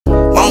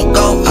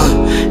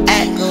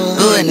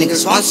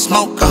niggas want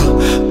smoke,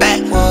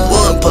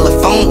 backwood, pull a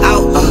phone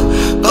out,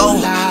 go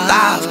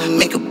live,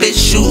 make a bitch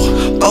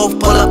shoot.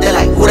 Both pull up, they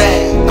like, who that?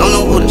 Don't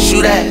know who to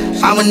shoot at.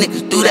 Why would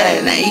niggas do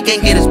that? Now he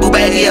can't get his boo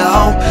bag, he a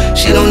hoe.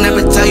 She don't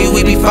never tell you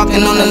we be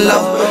fucking on the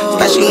low,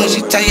 especially when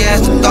she tell you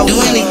ass to go. Do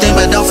anything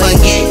but don't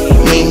forget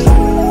me.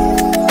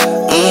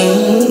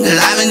 Cause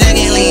I've been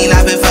drinking lean,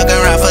 I've been fucking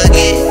around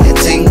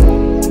forgetting.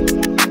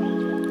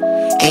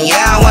 And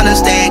yeah, I wanna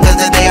stay cause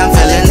today I'm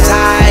feeling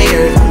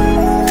tired.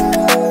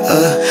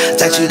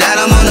 Text you that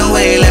I'm on the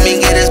way, let me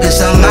get this bitch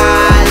some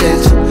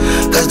mileage.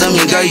 Cause to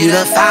me, girl, you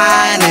the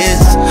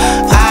finest.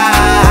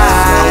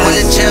 I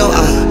wanna chill,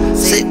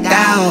 sit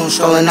down,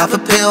 strolling off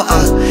a pill,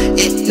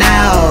 it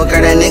now.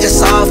 Girl, that nigga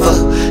soft,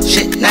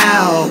 shit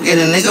now. Get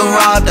a nigga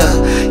robbed,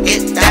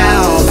 get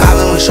down.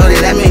 Vibing with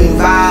Shordie, that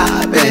mean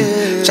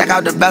vibing. Check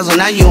out the bezel,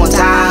 now you on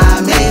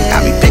time, man.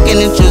 Got me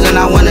picking and choosing,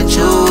 I wanna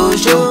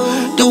choose you.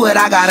 Do what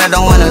I got, I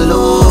don't wanna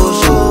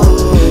lose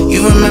you.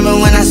 You remember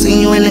when I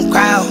seen you in the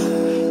crowd?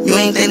 You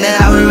ain't think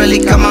that I would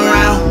really come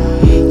around.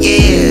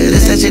 Yeah,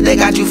 this that shit that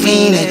got you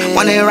fiending.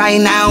 Want it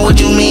right now, what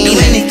you mean? Do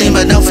anything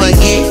but don't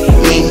forget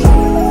me.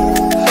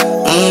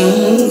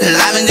 Cause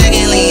I've been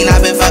drinking lean,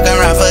 I've been fucking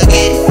around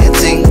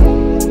forgetting.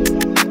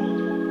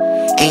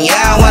 And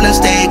yeah, I wanna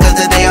stay cause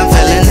today I'm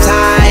feeling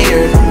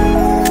tired.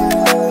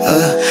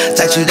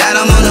 Text you that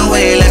I'm on the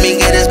way, let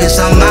me get this bitch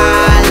some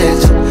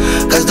mileage.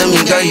 Cause to me,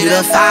 girl, you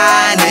the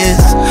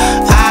finest.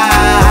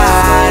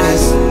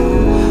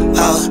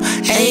 Oh,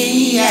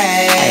 hey,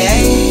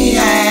 hey,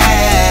 hey.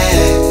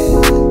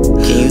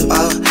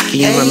 Can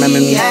you remember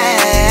me?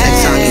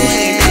 Next time you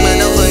feel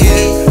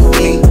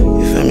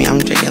me? I'm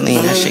drinking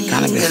lean, that shit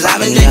kinda been. Cause I've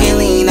been drinking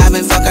lean, I've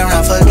been fucking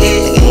around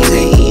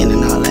forgetting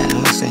and all that,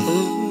 I'ma say.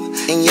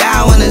 And yeah,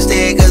 I wanna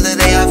stay cause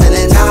today I'm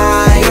feeling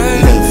tired.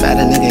 You done fat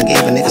a nigga and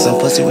gave a nigga some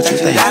pussy, what you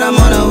think? Got him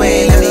on the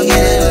way, let me get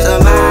it with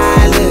some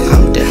mileage.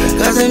 I'm different.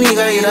 Cause to me,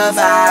 girl, you the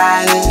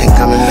finest. And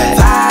coming back.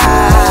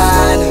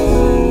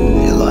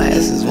 Your little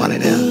ass is one of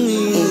them.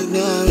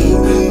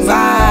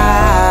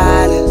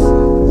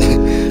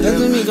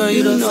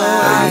 You the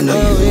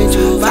finest.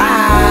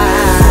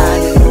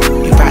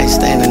 You probably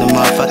stand in the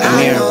motherfucking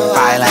mirror for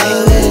probably like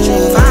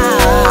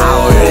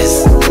hours.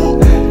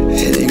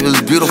 It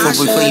was beautiful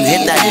before you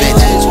hit that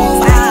bitch.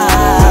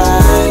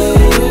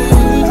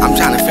 I'm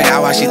trying to figure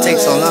out why she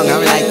takes so long. I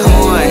was like, come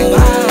on.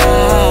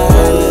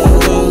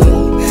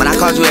 When I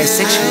called you at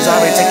 6, she was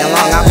already taking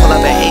long. I pull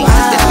up at 8.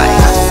 This bitch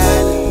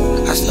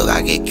like, I still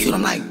gotta get cute.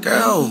 I'm like,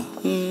 girl,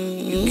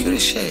 you cute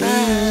as shit.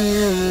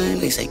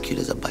 They say cute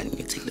as a button.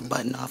 You take the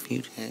button off,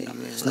 you.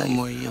 There's no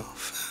more you.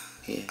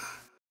 Yeah.